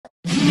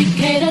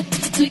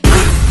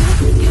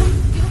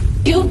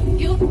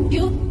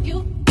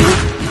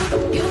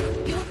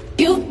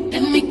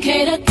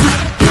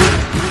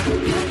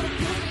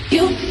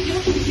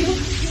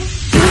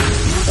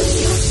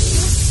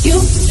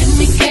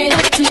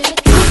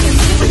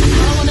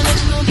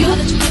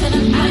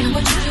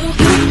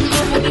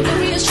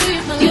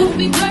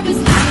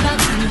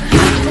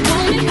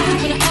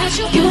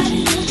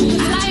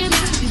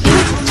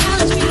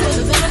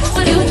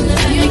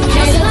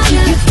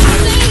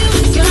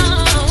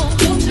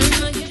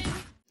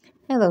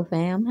Hello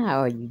fam, how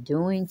are you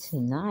doing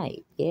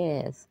tonight?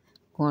 Yes,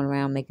 going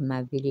around making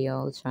my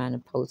videos, trying to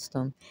post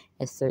them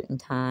at certain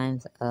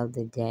times of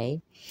the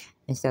day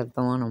instead of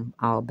throwing them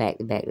all back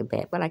to back to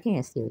back. But I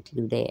can still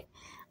do that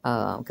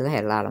because I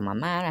had a lot on my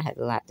mind. I had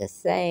a lot to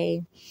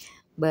say.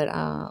 But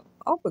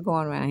Oprah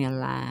going around here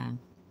lying.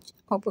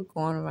 Oprah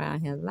going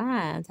around here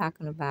lying,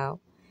 talking about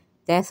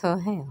that's her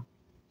hair.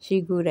 She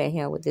grew that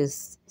hair with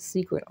this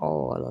secret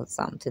oil or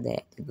something to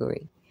that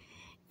degree.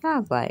 I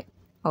was like,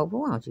 oh, but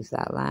why don't you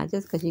stop lying?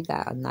 Just because you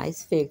got a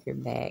nice figure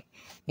back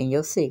in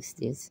your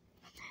 60s,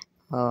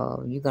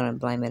 you're going to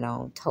blame it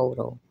on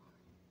total,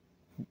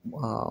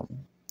 what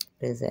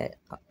is that,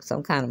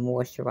 some kind of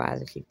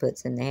moisturizer she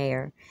puts in the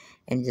hair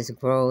and it just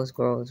grows,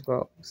 grows,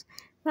 grows.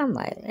 And I'm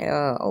like,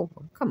 oh,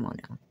 come on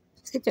now.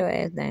 Sit your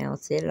ass down,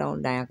 sit it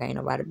on down. Ain't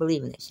nobody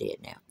believing that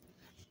shit now.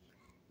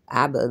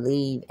 I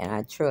believe and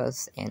I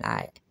trust and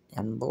I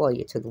am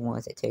loyal to the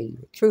ones that tell you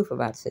the truth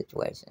about the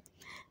situation.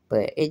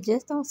 But it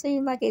just don't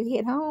seem like it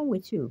hit home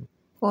with you.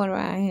 Going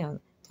around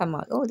here talking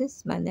about, oh, this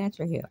is my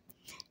natural hair.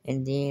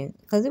 And then,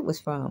 because it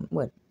was from,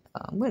 what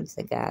is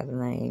the guy's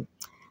name?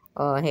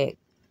 Had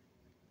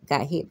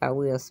got hit by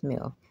Will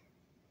Smith.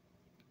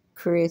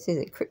 Chris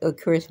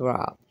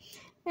Rock.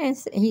 And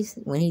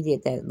when he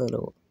did that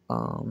little,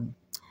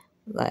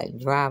 like,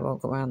 drive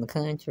around the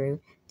country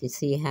to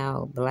see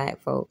how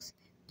black folks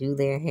do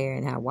their hair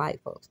and how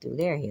white folks do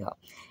their hair.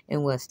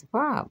 And what's the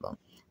problem?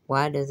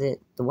 Why does the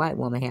white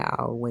woman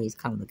hair always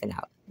come looking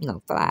out,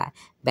 fly,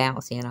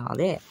 bouncy and all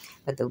that?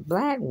 But the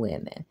black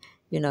women,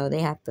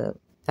 they have to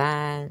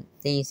find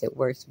things that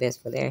works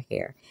best for their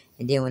hair.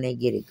 And then when they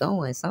get it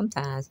going,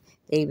 sometimes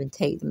they even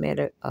take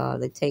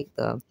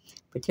the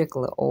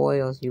particular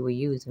oils you were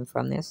using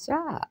from their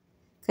shop.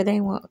 Because they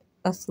want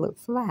us to look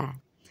fly.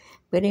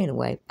 But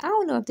anyway, I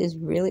don't know if this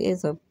really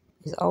is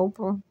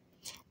Oprah.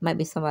 Might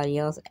be somebody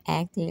else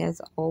acting as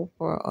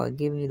Oprah or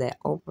giving you that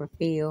Oprah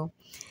feel.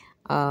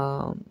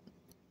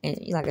 And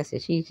like I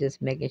said, she's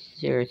just making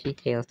sure she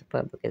tells the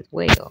public as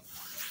well.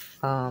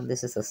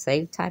 This is a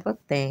safe type of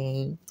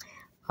thing.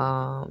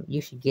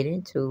 You should get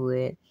into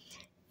it,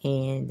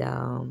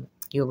 and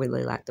you'll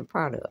really like the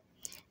product.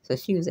 So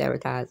she was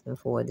advertising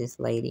for this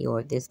lady,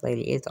 or this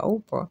lady is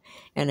Oprah,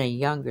 in a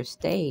younger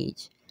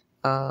stage.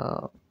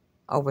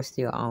 Oprah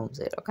still owns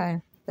it.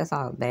 Okay, that's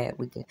all bad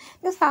we can.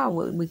 That's how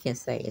we can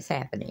say it's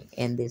happening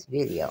in this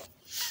video.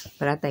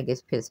 But I think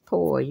it's piss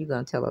poor. You're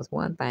gonna tell us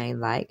one thing,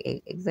 like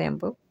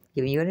example.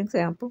 Giving you an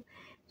example,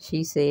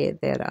 she said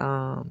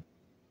that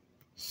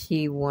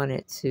she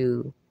wanted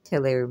to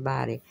tell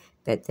everybody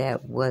that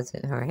that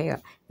wasn't her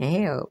hair. And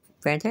hell,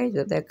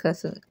 Fantasia up there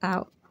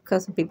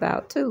cussing people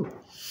out too.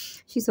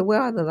 She said,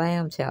 where are the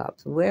lamb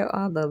chops? Where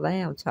are the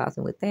lamb chops?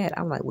 And with that,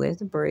 I'm like, where's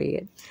the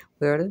bread?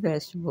 Where are the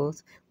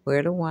vegetables?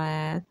 Where the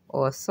wine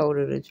or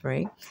soda to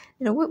drink?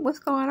 What's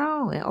going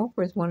on? And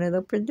Oprah is one of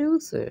the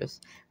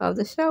producers of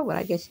the show. But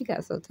I guess she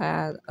got so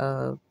tired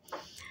of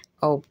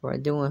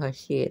Oprah doing her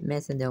shit,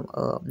 messing them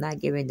up, not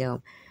giving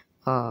them,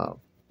 what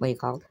do you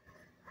call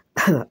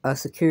it, a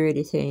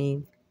security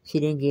team.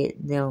 She didn't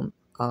get them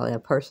a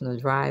personal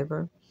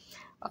driver.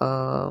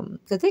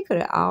 Because they could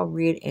have all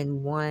rid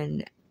in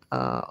one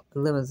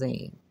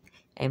limousine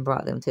and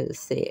brought them to the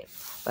set.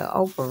 But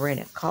Oprah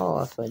rented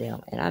cars for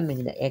them. And I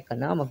mean the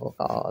economical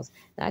cars,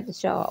 not the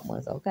sharp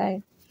ones,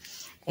 okay?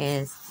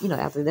 And,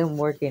 after them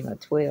working a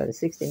 12 to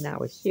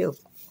 16-hour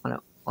shift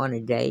on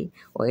a day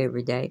or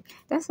every day,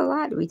 that's a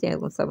lot to be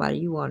telling somebody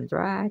you want to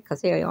drive.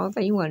 Because, hell, the only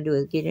thing you want to do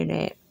is get in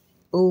that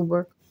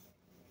Uber,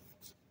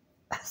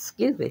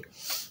 excuse me,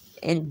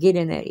 and get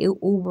in that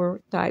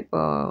Uber type,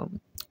 what do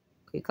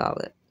you call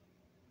it,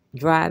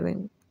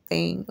 driving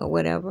thing or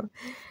whatever.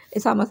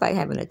 It's almost like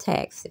having a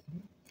taxi.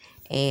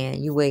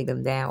 And you weigh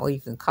them down, or you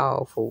can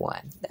call for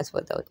one. That's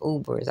what the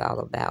Uber is all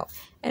about.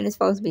 And it's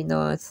supposed to be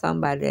knowing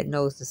somebody that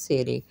knows the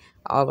city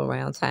all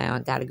around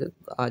town, got a good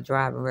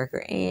driving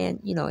record, and,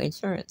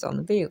 insurance on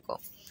the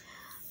vehicle.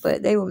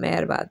 But they were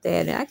mad about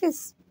that. And I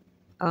guess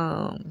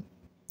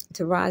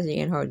Taraji,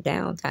 in her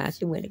downtime,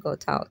 she went to go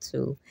talk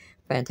to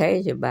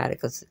Fantasia about it,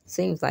 because it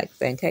seems like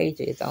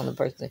Fantasia is the only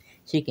person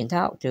she can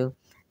talk to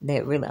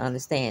that really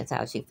understands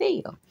how she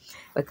feels.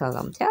 Because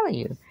I'm telling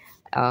you,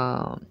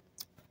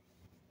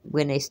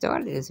 when they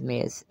started this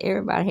mess,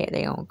 everybody had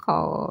their own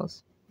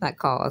cars, not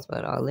cars,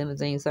 but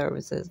limousine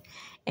services.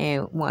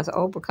 And once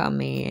Oprah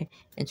come in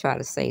and try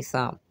to say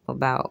something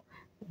about,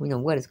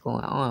 what is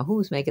going on,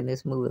 who's making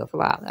this movie a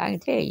flop, I can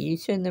tell you, you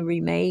shouldn't have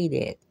remade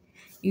it.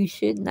 You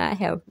should not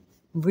have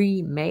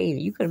remade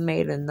it. You could have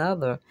made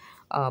another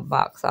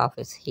box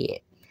office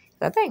hit.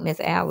 I think Miss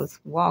Alice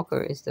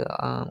Walker is the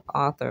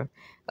author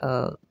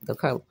of The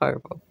Color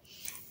Purple.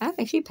 I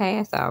think she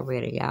passed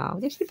already, y'all.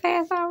 Did she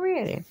pass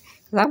already?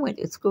 Because I went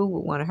to school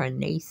with one of her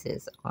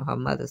nieces on her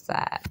mother's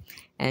side.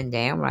 And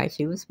damn right,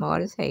 she was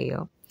smart as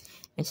hell.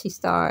 And she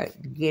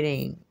started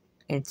getting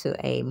into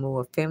a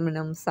more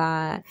feminine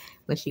side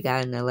when she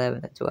got in the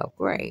 11th and 12th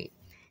grade.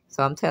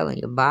 So I'm telling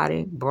you,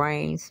 body,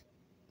 brains,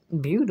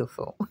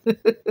 beautiful.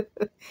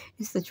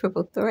 It's the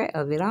triple threat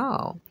of it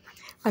all.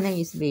 Her name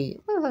used to be,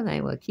 what was her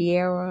name?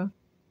 Kiara?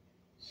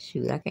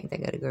 Shoot, I can't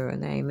think of the girl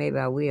name. Maybe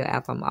I will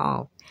after I'm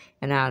off,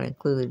 and I'll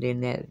include it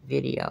in that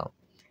video.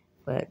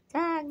 But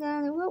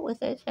doggone it, what was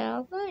that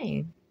child's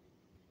name?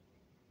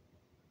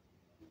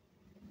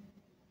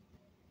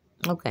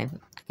 Okay,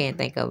 I can't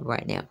think of it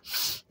right now.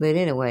 But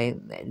anyway,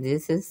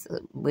 this is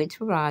with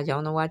Taraji. I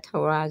don't know why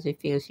Taraji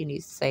feels she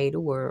needs to save the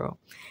world.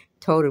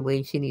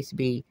 Totally, she needs to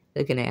be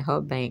looking at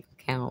her bank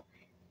account,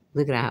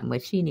 looking at how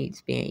much she needs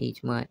to spend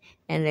each month,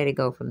 and let it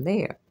go from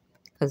there.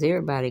 Because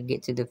everybody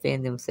get to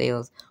defend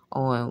themselves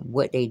on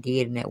what they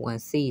did in that one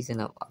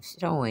season of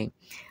showing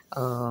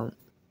on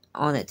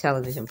that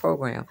television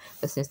program.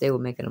 But since they were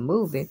making a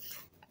movie,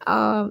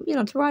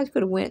 Taraji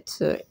could have went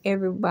to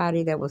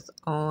everybody that was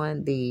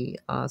on the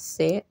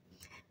set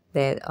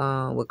that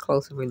were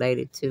closely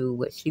related to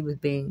what she was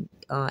being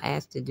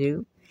asked to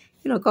do.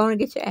 Go and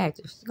get your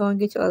actors. Go and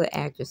get your other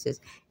actresses.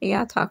 And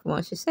y'all talk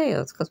amongst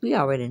yourselves because we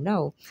already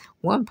know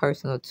one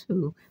person or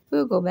two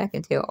will go back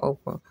and tell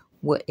Oprah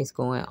what is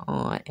going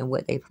on and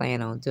what they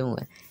plan on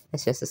doing.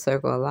 It's just a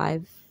circle of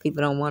life.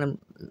 People don't want to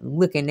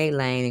look in their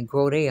lane and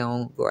grow their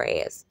own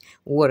grass,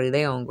 water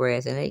their own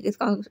grass, and it's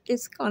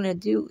gonna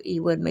do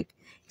what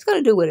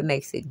it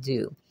makes it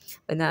do.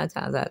 But 9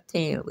 times out of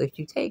 10, if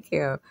you take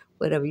care of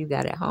whatever you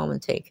got at home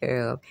and take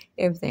care of,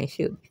 everything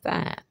should be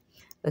fine.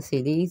 But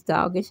see, these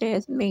doggish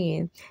ass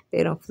men,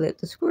 they don't flip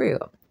the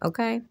script,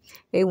 okay?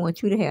 They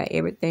want you to have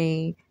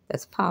everything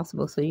that's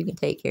possible so you can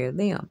take care of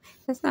them.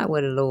 That's not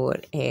what the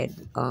Lord had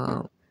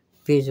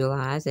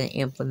visualized and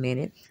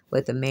implemented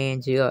with the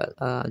man's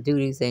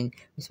duties and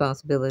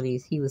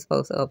responsibilities he was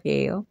supposed to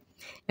uphold,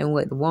 and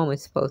what the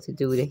woman's supposed to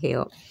do to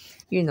help,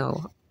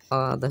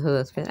 the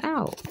husband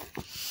out.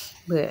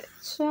 But,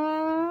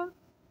 child,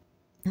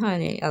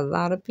 honey, a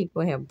lot of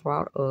people have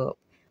brought up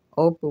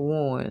Oprah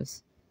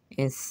warns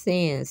and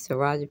sends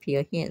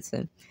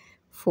TarajiHenson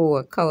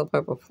for Color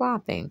Purple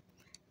flopping.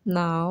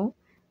 No,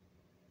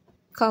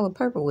 Color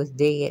Purple was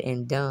dead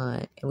and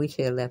done, and we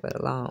should have left it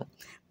alone.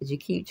 But you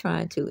keep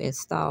trying to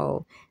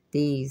install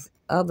these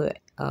other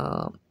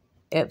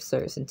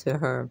excerpts into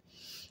her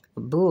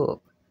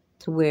book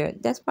to where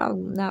that's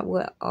probably not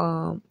what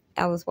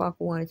Alice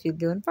Walker wanted you to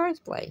do in the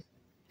first place.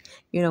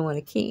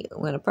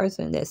 When a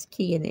person that's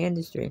key in the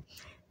industry,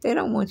 they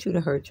don't want you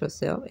to hurt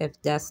yourself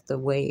if that's the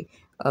way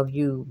of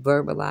you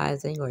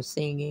verbalizing or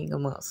singing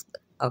amongst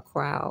a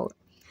crowd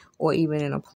or even in a